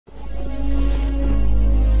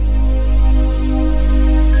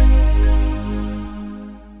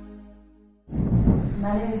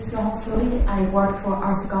I work for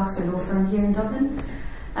Arthur a law firm here in Dublin.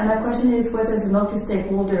 And my question is whether the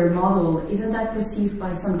multi-stakeholder model, isn't that perceived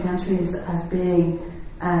by some countries as being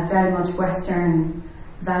very much Western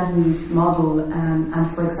valued model,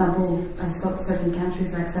 and for example, certain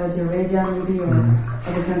countries like Saudi Arabia maybe, or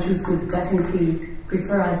other countries would definitely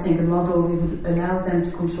prefer, I think, a model we would allow them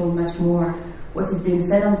to control much more what is being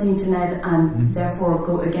said on the internet, and therefore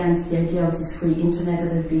go against the idea of this free internet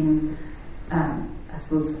that has been, I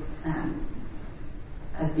suppose,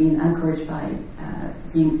 has been encouraged by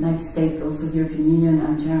the United States, but also the European Union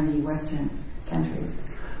and generally Western countries.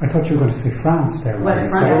 I thought you were going to say France there. Well,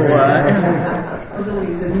 France. Although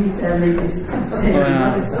it's a military, maybe it's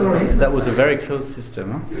another story. That was a very closed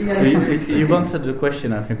system. Huh? Yes. You've answered the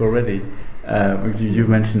question, I think, already. Because you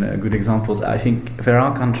mentioned good examples. I think there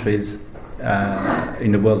are countries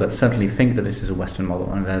in the world that certainly think that this is a Western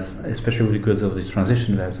model, and there's, especially because of this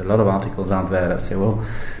transition, there's a lot of articles out there that say, well,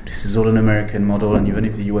 this is all an American model, and even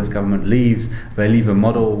if the US government leaves, they leave a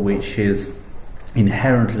model which is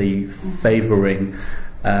inherently favoring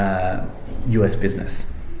US business.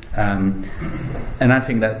 And I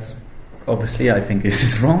think that's, obviously, I think this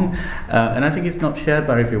is wrong, and I think it's not shared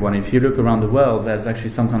by everyone. If you look around the world, there's actually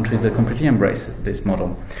some countries that completely embrace this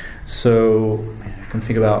model. So you can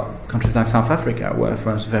think about countries like South Africa, where,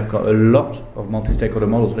 for instance, they've got a lot of multi-stakeholder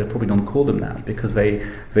models. They probably don't call them that because they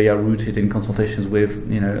are rooted in consultations with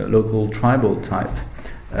local tribal type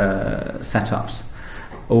setups.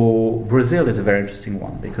 Or Brazil is a very interesting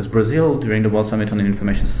one, because Brazil, during the World Summit on the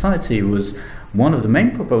Information Society, was one of the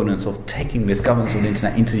main proponents of taking this governance of the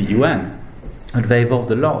internet into the UN. And they evolved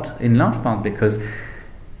a lot, in large part because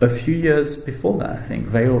a few years before that, I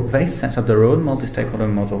think, they set up their own multi-stakeholder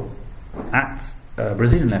model at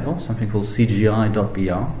Brazilian level, something called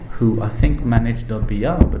CGI.br, who I think manage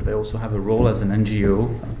 .br, but they also have a role as an NGO.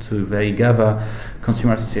 They gather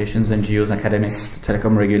consumer associations, NGOs, academics, the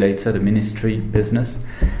telecom regulator, the ministry, business.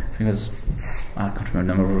 I think there's, I can't remember the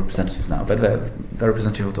number of representatives now, but they're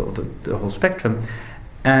representative of the whole spectrum.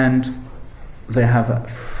 And they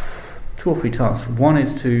have 2 or 3 tasks. One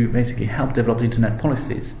is to basically help develop internet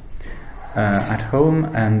policies at home,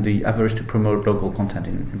 and the other is to promote local content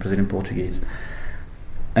in Brazilian Portuguese.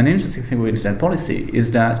 An interesting thing with internet policy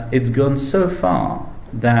is that it's gone so far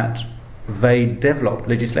that they developed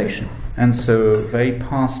legislation. And so they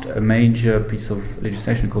passed a major piece of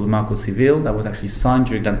legislation called the Marco Civil that was actually signed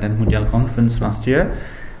during that Net Mundial conference last year.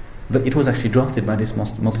 But it was actually drafted by this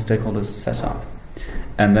multi-stakeholders setup.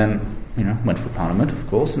 And then, went through Parliament, of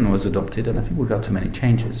course, and was adopted. And I think we got too many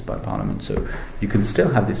changes by Parliament. So you can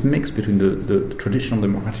still have this mix between the traditional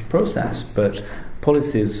democratic process, but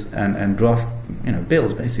policies and draft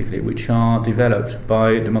bills, basically, which are developed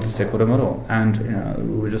by the multi-stakeholder model. And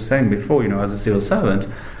we were just saying before, as a civil servant,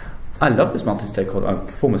 I love this multi-stakeholder,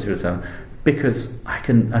 former civil servant, because I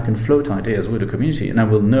can float ideas with the community, and I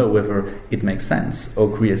will know whether it makes sense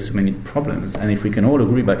or creates too many problems. And if we can all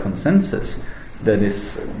agree by consensus that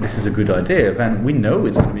this is a good idea, then we know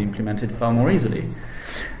it's going to be implemented far more easily.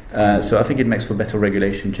 So I think it makes for better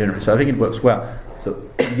regulation generally. So I think it works well. So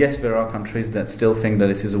yes, there are countries that still think that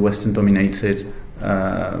this is a Western-dominated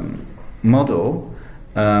model,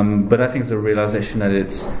 but I think the realization that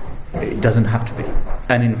it doesn't have to be.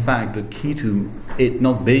 And in fact, the key to it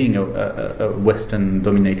not being a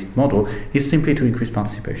Western-dominated model is simply to increase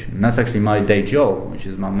participation. And that's actually my day job, which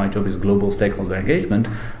is my job is global stakeholder engagement.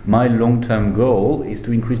 My long-term goal is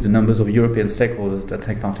to increase the numbers of European stakeholders that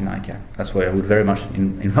take part in ICANN. That's why I would very much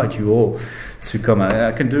invite you all to come.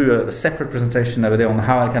 I can do a separate presentation over there on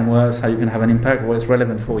how ICANN works, how you can have an impact, what is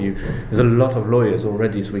relevant for you. There's a lot of lawyers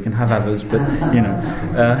already, so we can have others, but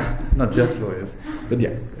not just lawyers. But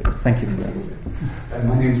yeah, thank you for that.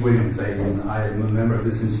 My name is William Fagan. I am a member of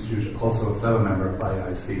this institute, also a fellow member of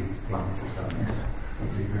IIC. Yes.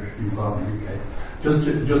 Involved in the UK. Just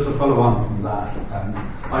to follow on from that,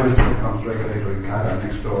 I was the telecoms regulator in Canada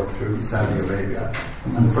next door to Saudi Arabia,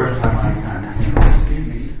 and the first time ICANN came to see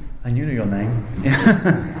me, I knew your name.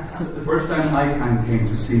 so the first time ICANN came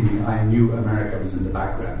to see me, I knew America was in the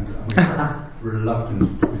background, and we were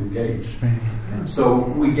reluctant to engage. So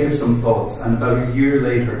we gave some thoughts, and about a year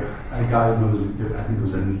later, a guy who I think it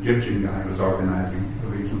was an Egyptian guy, was organising a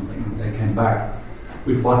regional thing, and they came back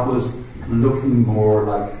with what was looking more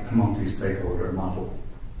like a multi-stakeholder model.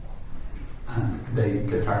 And the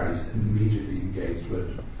Qataris immediately engaged with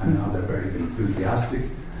it, and now they're very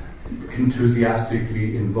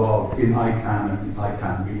enthusiastically involved in ICANN and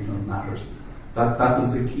ICANN regional matters. That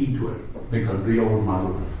was the key to it, because the old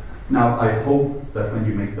model. Now I hope that when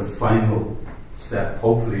you make the final step,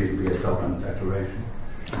 hopefully it'll be a Dublin declaration.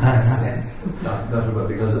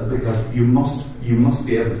 Because you must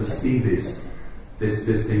be able to see this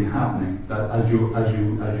this thing happening, that as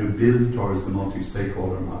you build towards the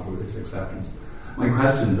multi-stakeholder model, this acceptance. My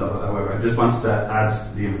question, though, however, I just wanted to add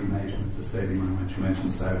to the information to say when you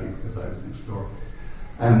mentioned Saudi, because I was next door.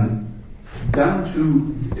 Down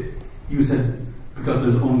to, you said, because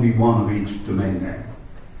there's only one of each domain name,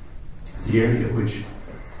 the area which,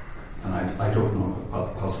 and I don't know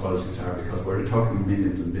what the possibilities are, because we're talking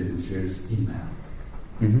millions and billions here, is email.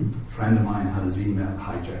 Mm-hmm. A friend of mine had his email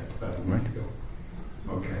hijacked about a week ago.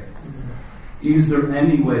 Okay. Is there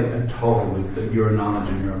any way at all, with your knowledge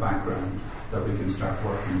and your background, that we can start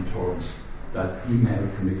working towards that email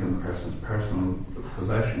can become a person's personal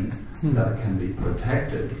possession, that it can be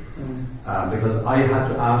protected? Because I had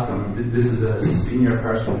to ask him, this is a senior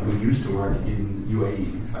person who used to work in UAE,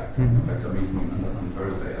 in fact I'm meeting him on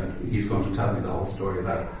Thursday, and he's going to tell me the whole story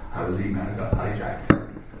about how his email got hijacked.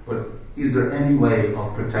 But is there any way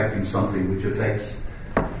of protecting something which affects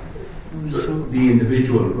the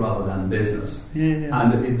individual rather than business?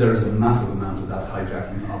 And there's a massive amount of that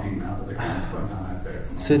hijacking of email that accounts going on out there.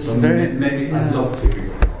 So it's very... Maybe I'd love to hear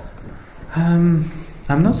your thoughts.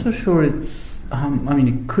 I'm not so sure it's... I mean,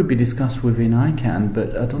 it could be discussed within ICANN,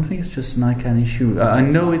 but I don't think it's just an ICANN issue. I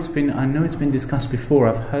know it's been discussed before.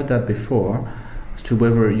 I've heard that before, as to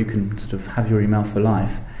whether you can sort of have your email for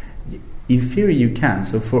life. In theory, you can.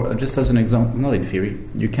 So, for just as an example, not in theory,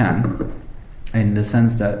 you can, in the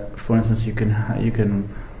sense that, for instance, you can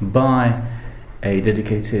buy a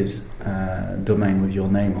dedicated domain with your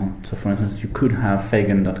name on. So, for instance, you could have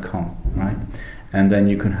fagan.com, right? And then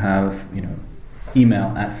you can have,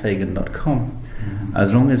 email at fagan.com.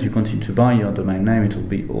 As long as you continue to buy your domain name, it will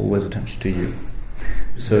be always attached to you.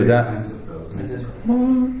 So that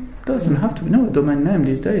doesn't have to be. No, domain name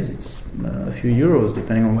these days it's a few euros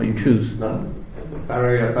depending on what you choose. No,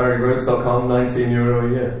 BarryRogues.com, €19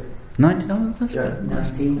 a year. $19. That's right.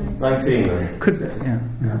 19. 19. Could be, yeah.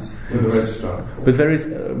 With the registrar. But there is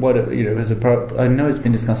I know it's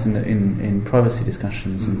been discussed in privacy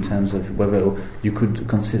discussions in terms of whether you could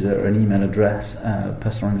consider an email address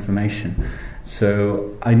personal information.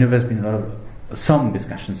 So I know there's been some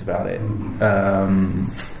discussions about it.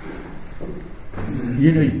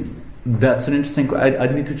 That's an interesting.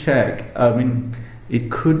 I'd need to check. I mean, it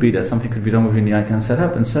could be that something could be done within the ICANN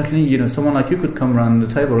setup, and certainly, someone like you could come around the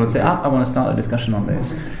table and say, I want to start a discussion on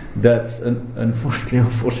this. That's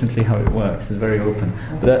unfortunately how it works. It's very open.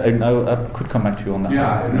 But I could come back to you on that.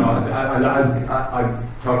 Yeah, no, I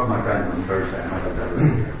talked to my friend on Thursday. And I got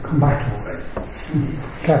that come back to us.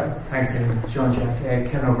 Kevin. Thanks, Ian.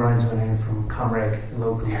 Jean-Jacques. Kevin O'Brien's my name from Comreg, the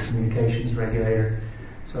local communications regulator.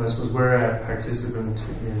 So I suppose we're a participant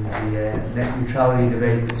in the net neutrality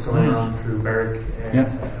debate that's going on through BEREC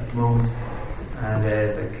at the moment, and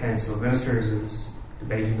the Council of Ministers is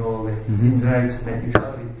debating all the ins and outs of net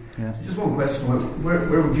neutrality. So just one question,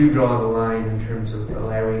 where would you draw the line in terms of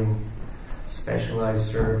allowing specialised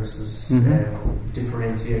services,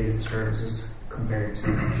 differentiated services, compared to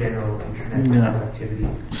general internet activity?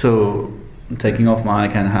 So, taking off my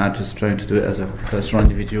ICANN hat, just trying to do it as a personal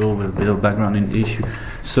individual with a bit of background in the issue.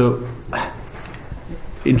 So,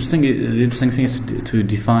 the interesting thing is to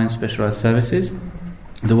define specialized services.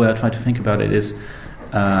 The way I try to think about it is,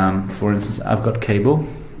 for instance, I've got cable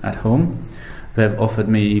at home. They've offered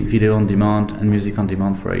me video on demand and music on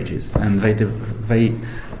demand for ages, and they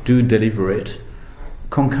do deliver it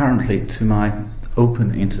concurrently to my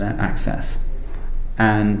open internet access.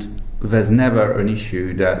 And there's never an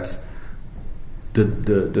issue that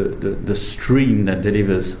the stream that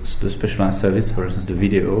delivers the specialized service, for instance the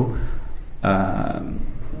video,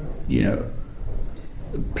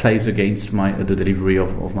 plays against the delivery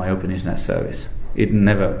of my open internet service. It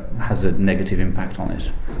never has a negative impact on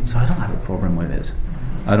it. So I don't have a problem with it.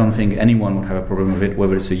 I don't think anyone would have a problem with it,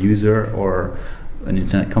 whether it's a user or an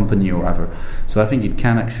internet company or whatever. So I think it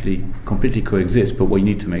can actually completely coexist, but what you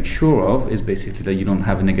need to make sure of is basically that you don't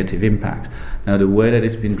have a negative impact. Now, the way that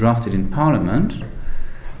it's been drafted in Parliament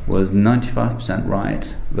was 95%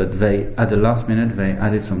 right, but at the last minute they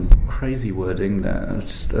added some crazy wording that was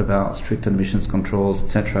just about strict admissions controls,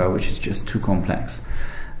 etc., which is just too complex.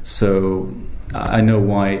 So I know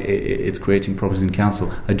why it's creating problems in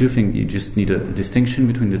council. I do think you just need a distinction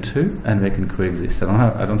between the two, and they can coexist.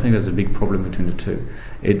 I don't think there's a big problem between the two.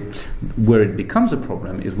 Where it becomes a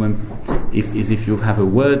problem is if you have a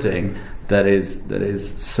wording that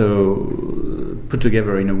is so put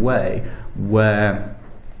together in a way where,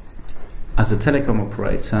 as a telecom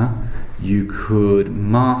operator, you could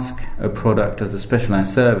mask a product as a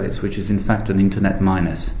specialized service, which is in fact an internet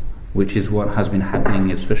minus, which is what has been happening,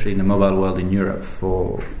 especially in the mobile world in Europe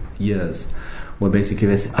for years, where basically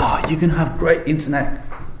they say, you can have great internet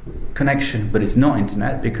connection, but it's not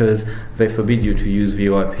internet because they forbid you to use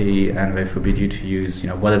VoIP and they forbid you to use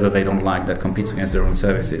whatever they don't like that competes against their own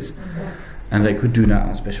services. And they could do that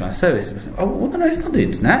on specialized services. Oh, well, no, it's not the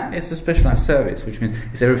internet. It's a specialized service, which means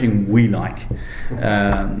it's everything we like,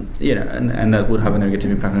 and that would have a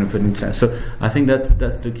negative impact on the internet. So I think that's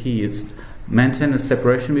the key. It's maintain a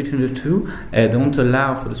separation between the two. Don't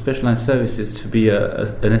allow for the specialized services to be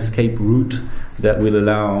an escape route that will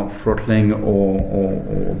allow throttling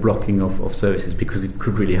or blocking of services, because it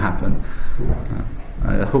could really happen.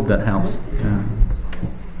 I hope that helps.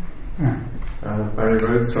 Barry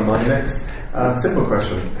Rhodes from INEX. Simple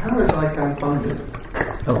question. How is ICANN funded?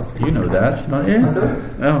 Oh, you know that, not you? I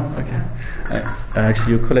don't. Oh, okay.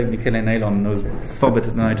 Actually, your colleague Michele Nailon knows far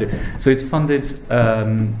better than I do. So it's funded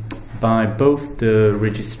by both the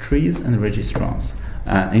registries and the registrars.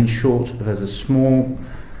 In short, there's a small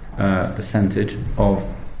percentage of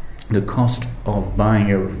the cost of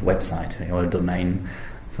buying a website or a domain.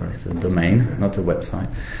 Sorry, it's a domain, not a website,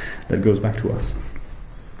 that goes back to us.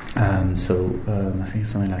 I think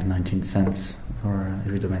it's something like 19 cents for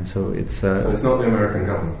every domain. So it's so it's not the American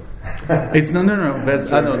government. It's no. There's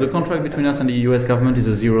the contract between us and the US government is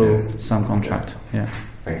a zero-sum contract. Yeah.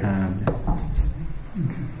 Thank you.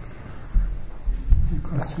 Okay.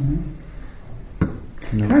 Question?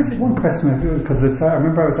 No. Can I ask one question? Because I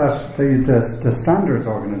remember I was at the Standards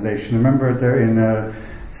Organisation. I remember there in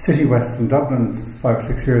City West in Dublin 5 or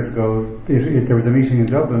 6 years ago. There was a meeting in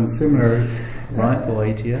Dublin similar. Right, or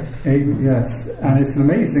ATF? Yes, and it's an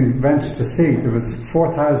amazing event to see. There was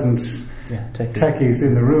 4,000 techies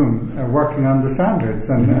in the room working on the standards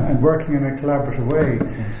and working in a collaborative way.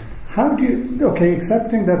 Yes. How do you,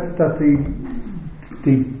 accepting that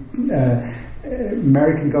the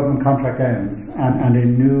American government contract ends and a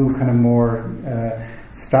new kind of more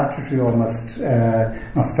statutory almost,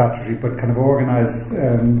 not statutory, but kind of organised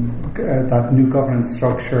that new governance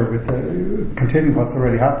structure with continuing what's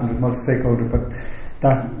already happened with multi-stakeholder, but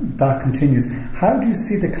that continues. How do you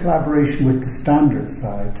see the collaboration with the standards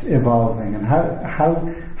side evolving, and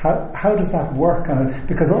how does that work on it?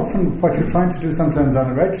 Because often what you're trying to do sometimes on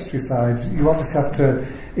the registry side, you obviously have to,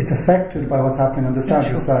 it's affected by what's happening on the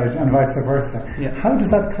standards side and vice versa. Yeah. How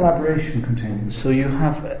does that collaboration continue? So you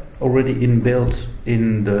have already inbuilt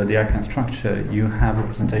in the ICANN structure, you have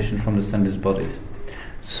representation from the standards bodies.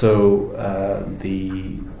 So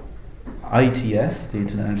the IETF, the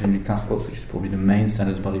Internet Engineering Task Force, which is probably the main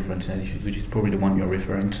standards body for internet issues, which is probably the one you're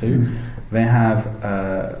referring to, they have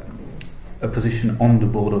a position on the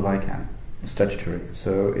board of ICANN, statutory.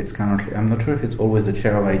 So it's currently, I'm not sure if it's always the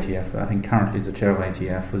chair of IETF, but I think currently the chair of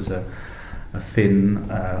IETF was a Finn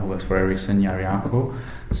who works for Ericsson, Yariako.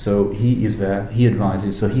 So he is there, he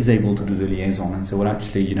advises, so he's able to do the liaison and say, well,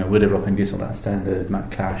 actually, we're developing this or that standard, might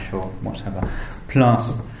clash or whatever.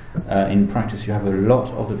 Plus, in practice, you have a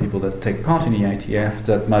lot of the people that take part in the IETF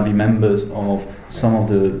that might be members of some of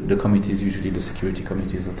the committees, usually the security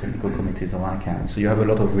committees or technical committees of ICANN. So you have a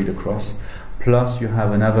lot of read across. Plus, you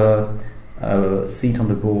have another seat on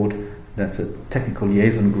the board that's a technical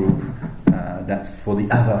liaison group that's for the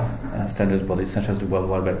other standards bodies, such as the World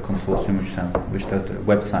Wide Web Consortium, which does the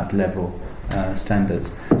website level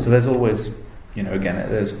standards. So there's always,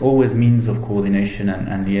 there's always means of coordination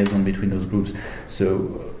and liaison between those groups.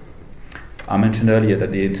 So I mentioned earlier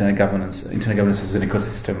that the internet governance is an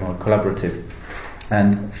ecosystem or collaborative,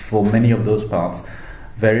 and for many of those parts,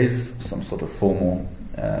 there is some sort of formal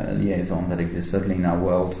liaison that exists. Certainly in our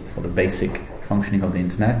world, for the basic functioning of the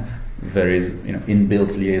internet, there is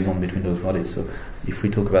inbuilt liaison between those bodies. So if we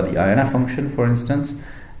talk about the INF function, for instance,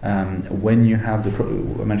 when you have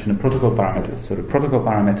I mentioned the protocol parameters. So the protocol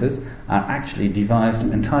parameters are actually devised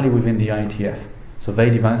entirely within the IETF. So they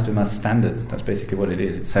devise them as standards. That's basically what it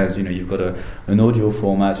is. It says, you've got an audio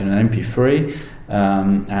format in an MP3,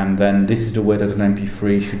 and then this is the way that an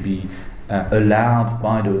MP3 should be allowed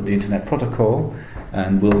by the Internet Protocol,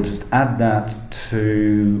 and we'll just add that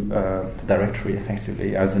to the directory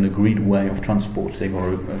effectively as an agreed way of transporting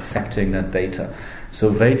or accepting that data. So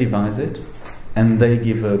they devise it, and they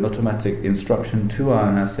give an automatic instruction to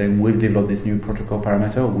INF saying, we've developed this new protocol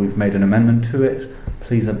parameter, we've made an amendment to it,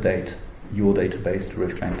 please update your database to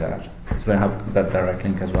reflect that. So they have that direct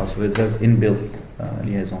link as well. So there's inbuilt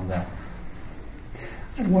liaison there.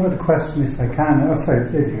 And one other question, if I can. Oh, sorry,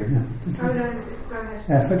 lady here. Yeah. Oh, no, go ahead.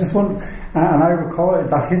 Yes, I just want, and I recall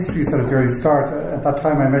that history sort of the early start. At that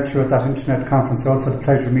time, I met you at that internet conference. I also had the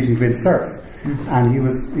pleasure of meeting Vin Cerf, and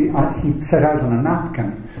he set out on a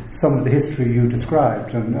napkin some of the history you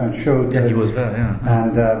described and showed. Yeah, he was there.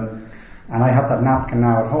 Yeah. And I have that napkin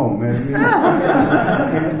now at home in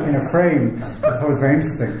a frame. I thought it was very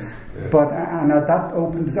interesting. But and that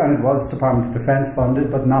opened, and it was Department of Defence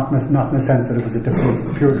funded, but not in the sense that it was a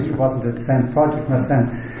defence, purely it wasn't a defence project in that sense.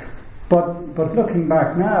 But looking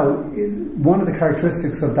back now, is one of the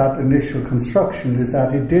characteristics of that initial construction is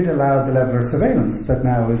that it did allow the level of surveillance that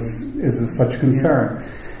now is of such concern. Yeah.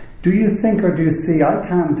 Do you think, or do you see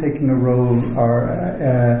ICANN taking a role,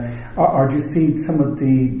 or do you see some of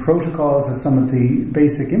the protocols or some of the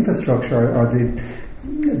basic infrastructure or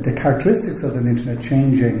the characteristics of the internet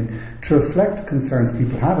changing to reflect concerns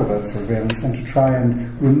people have about surveillance and to try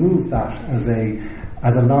and remove that as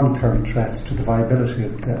a long-term threat to the viability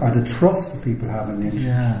of the trust that people have in the internet?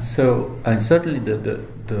 Yeah, so certainly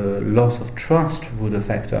the loss of trust would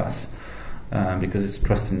affect us because it's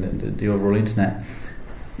trust in the overall internet.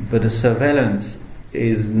 But the surveillance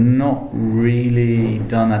is not really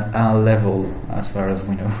done at our level, as far as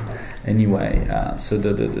we know, anyway. So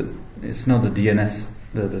it's not the DNS,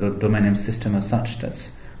 the domain name system as such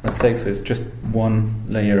that's at stake. So it's just one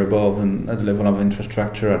layer above and at the level of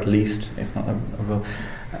infrastructure, at least, if not above.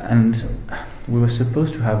 And we were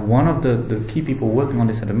supposed to have one of the key people working on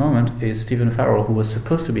this at the moment is Stephen Farrell, who was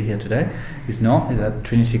supposed to be here today. He's not. He's at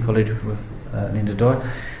Trinity College with Linda Doyle.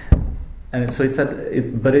 And so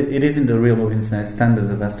but it is in the realm of internet standards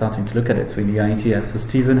that we're starting to look at it. So in the IETF, so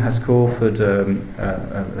Stephen has co-authored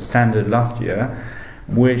a standard last year,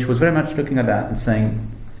 which was very much looking at that and saying,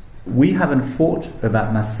 we haven't thought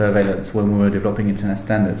about mass surveillance when we were developing internet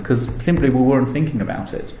standards, because simply we weren't thinking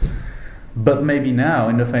about it. But maybe now,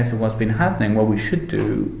 in the face of what's been happening, what we should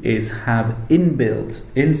do is have inbuilt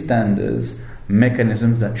in standards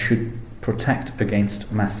mechanisms that should protect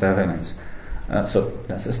against mass surveillance. So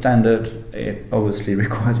that's a standard. It obviously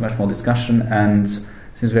requires much more discussion, and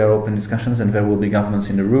since there are open discussions and there will be governments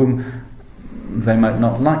in the room, they might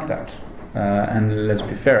not like that. And let's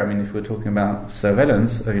be fair, I mean, if we're talking about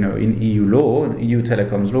surveillance, in EU law, in EU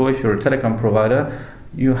telecoms law, if you're a telecom provider,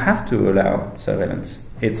 you have to allow surveillance.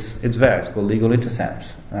 It's there. It's called legal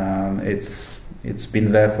intercept. It's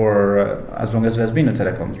been there for as long as there's been a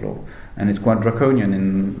telecoms law, and it's quite draconian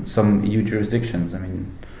in some EU jurisdictions. I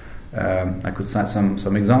mean, I could cite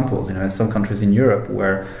some examples. There's some countries in Europe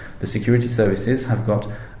where the security services have got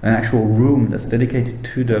an actual room that's dedicated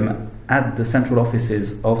to them at the central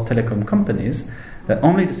offices of telecom companies that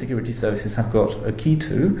only the security services have got a key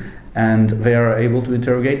to, and they are able to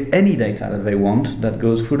interrogate any data that they want that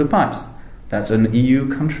goes through the pipes. That's an EU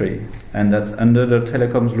country, and that's under the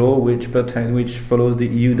telecoms law, which follows the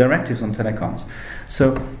EU directives on telecoms.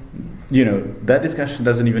 So, that discussion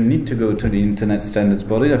doesn't even need to go to the Internet Standards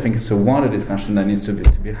Body. I think it's a wider discussion that needs to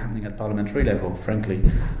be happening at parliamentary level, frankly,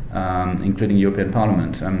 including European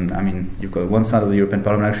Parliament. I mean, you've got one side of the European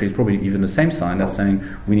Parliament, actually it's probably even the same side, that's saying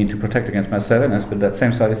we need to protect against mass surveillance, but that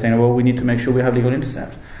same side is saying, well, we need to make sure we have legal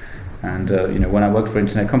intercept. And, when I worked for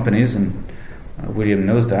internet companies, and William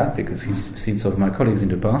knows that because he's seen some of my colleagues in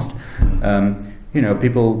the past,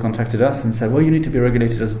 people contacted us and said, well, you need to be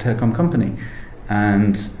regulated as a telecom company.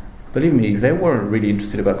 And believe me, they weren't really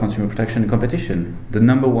interested about consumer protection and competition. The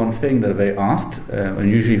number one thing that they asked, and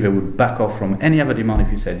usually they would back off from any other demand if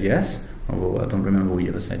you said yes, although I don't remember we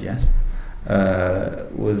ever said yes,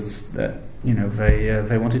 was that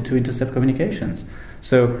they wanted to intercept communications.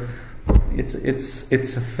 So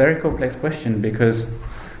it's a very complex question because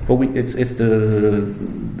it's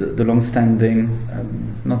the long-standing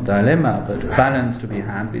not dilemma but balance to be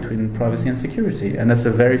had between privacy and security, and that's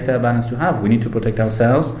a very fair balance to have. We need to protect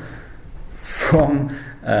ourselves from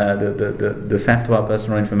the theft of our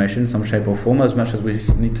personal information in some shape or form, as much as we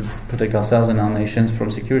need to protect ourselves and our nations from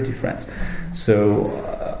security threats. So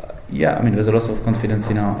there's a lot of confidence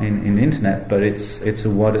in the internet, but it's a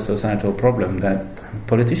wider societal problem that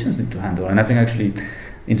politicians need to handle. And I think actually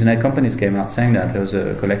internet companies came out saying that. There was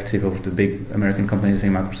a collective of the big American companies, I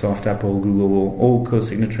think Microsoft, Apple, Google, all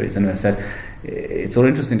co-signatories, and they said, it's all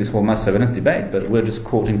interesting, this whole mass surveillance debate, but we're just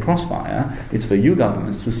caught in crossfire. It's for you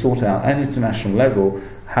governments to sort out at an international level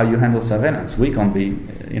how you handle surveillance. We can't be,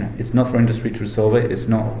 it's not for industry to resolve it, it's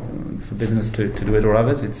not for business to do it or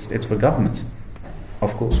others, it's for governments.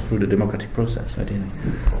 Of course, through the democratic process, ideally.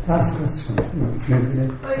 Last question.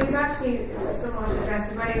 Well, you've actually somewhat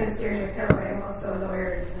addressed it. My name is Jean-Jacques Sahel. I'm also a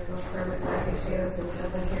lawyer in the firm with Michael Shields in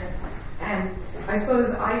Dublin here. I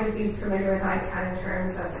suppose I would be familiar with ICANN in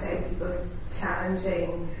terms of, say, people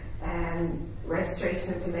challenging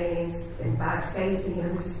registration of domains in bad faith, and you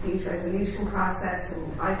have a dispute resolution process,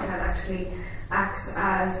 and ICANN actually acts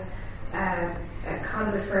as a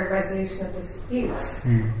conduit for a resolution of disputes.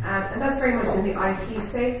 And that's very much in the IP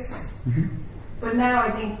space. Mm-hmm. But now I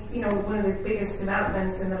think, one of the biggest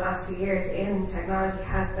developments in the last few years in technology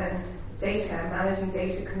has been data, managing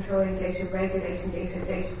data, controlling data, regulating data,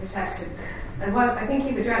 data protection. And what I think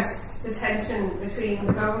you've addressed the tension between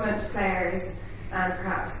the government players and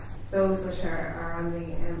perhaps those that are on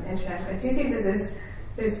the internet. I do think that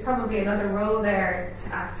there's probably another role there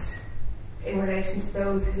to act in relation to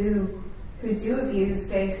those who do abuse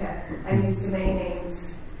data and use domain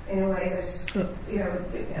names in a way that, you know,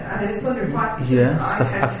 and I just wonder what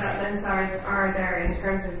developments are there in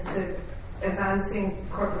terms of sort of advancing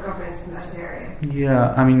corporate governance in that area.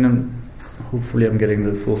 Yeah, I mean, hopefully I'm getting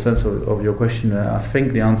the full sense of your question. I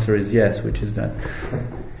think the answer is yes, which is that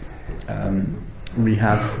we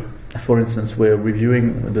have, for instance, we're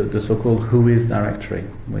reviewing the so-called WHOIS directory,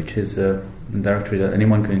 which is a directory that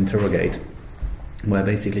anyone can interrogate, where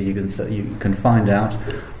basically you can find out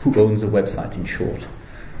who owns a website, in short.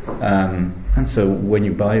 And so when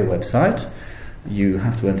you buy a website, you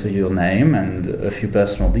have to enter your name and a few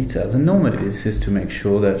personal details. And normally this is to make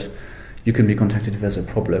sure that you can be contacted if there's a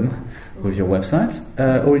problem with your website.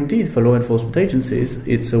 Or indeed, for law enforcement agencies,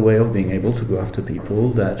 it's a way of being able to go after people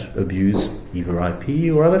that abuse either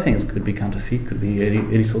IP or other things. Could be counterfeit, could be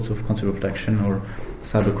any sorts of consumer protection or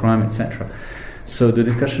cybercrime, etc. So the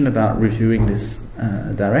discussion about reviewing this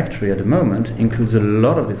directory at the moment includes a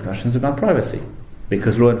lot of discussions about privacy.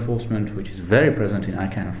 Because law enforcement, which is very present in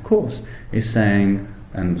ICANN, of course, is saying,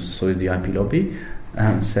 and so is the IP lobby,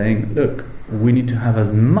 saying, look, we need to have as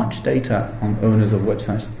much data on owners of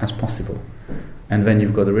websites as possible. And then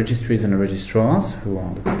you've got the registries and the registrars, who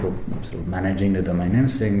are the people sort of managing the domain name,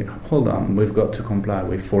 saying, hold on, we've got to comply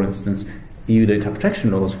with, for instance, EU data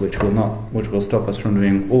protection laws, which will stop us from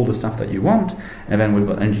doing all the stuff that you want. And then we've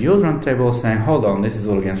got NGOs roundtables saying, hold on, this is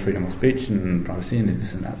all against freedom of speech and privacy and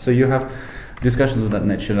this and that. So you have discussions of that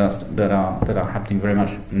nature that are happening very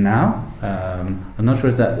much now. I'm not sure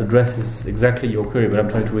if that addresses exactly your query, but I'm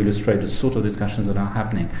trying to illustrate the sort of discussions that are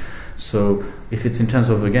happening. So if it's in terms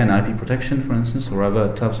of, again, IP protection, for instance, or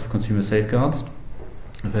other types of consumer safeguards,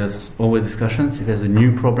 there's always discussions. If there's a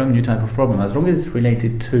new type of problem, as long as it's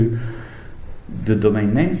related to the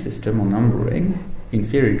domain name system or numbering, in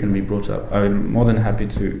theory it can be brought up. I'm more than happy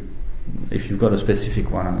to, if you've got a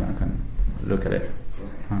specific one, I can look at it.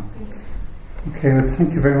 Okay, well,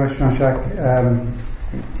 thank you very much, Jean-Jacques.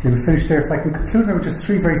 We'll finish there. If I can conclude with just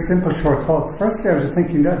three very simple, short thoughts. Firstly, I was just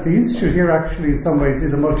thinking that the Institute here actually, in some ways,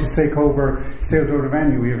 is a multi-stakeholder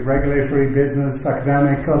venue. We have regulatory, business,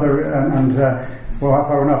 academic, other, and well,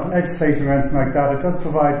 we're not legislating or anything like that. It does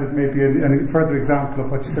provide maybe a further example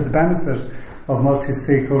of what you said, the benefit of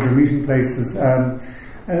multi-stakeholder meeting places.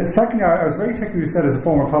 Secondly, I was very taken, you said, as a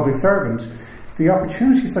former public servant, the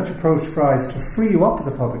opportunity such approach provides to free you up as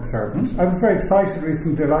a public servant. I was very excited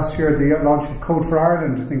recently, last year, the launch of Code for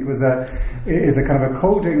Ireland. I think was is a kind of a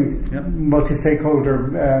coding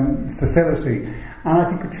multi-stakeholder facility. And I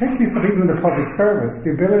think particularly for people in the public service,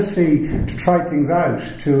 the ability to try things out,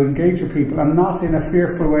 to engage with people, and not in a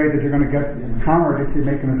fearful way that you're going to get hammered if you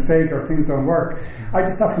make a mistake or things don't work. I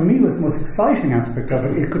just thought for me was the most exciting aspect of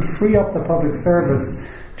it. It could free up the public service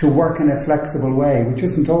to work in a flexible way, which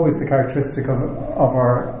isn't always the characteristic of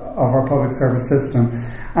our public service system.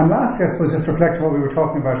 And lastly, I suppose, just reflect on what we were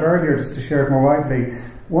talking about earlier, just to share it more widely.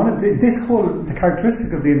 The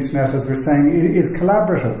characteristic of the internet, as we're saying, is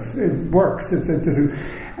collaborative. It works,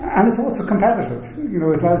 and it's also competitive. You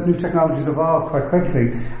know, it allows new technologies evolve quite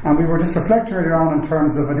quickly. And we were just reflecting earlier on in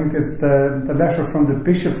terms of, I think it's the letter from the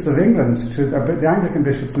bishops of England to the Anglican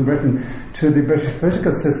bishops in Britain to the British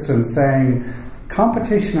political system, saying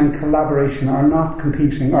competition and collaboration are not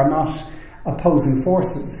competing, are not opposing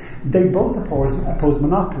forces. They both oppose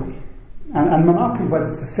monopoly. And monopoly, whether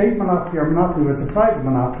it's a state monopoly or monopoly, whether it's a private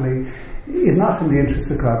monopoly, is not in the interest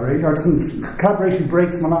of collaboration, or collaboration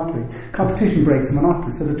breaks monopoly. Competition breaks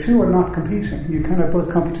monopoly. So the two are not competing. You can have both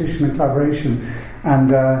competition and collaboration,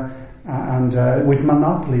 and with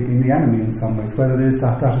monopoly being the enemy in some ways, whether it is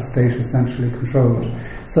that a state is centrally controlled.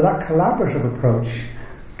 So that collaborative approach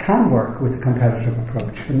can work with the competitive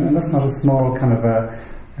approach, and that's not a small kind of a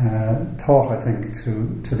thought, I think,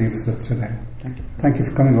 to leave us with today. Thank you. Thank you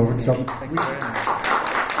for coming over to Dublin. Thank you very much.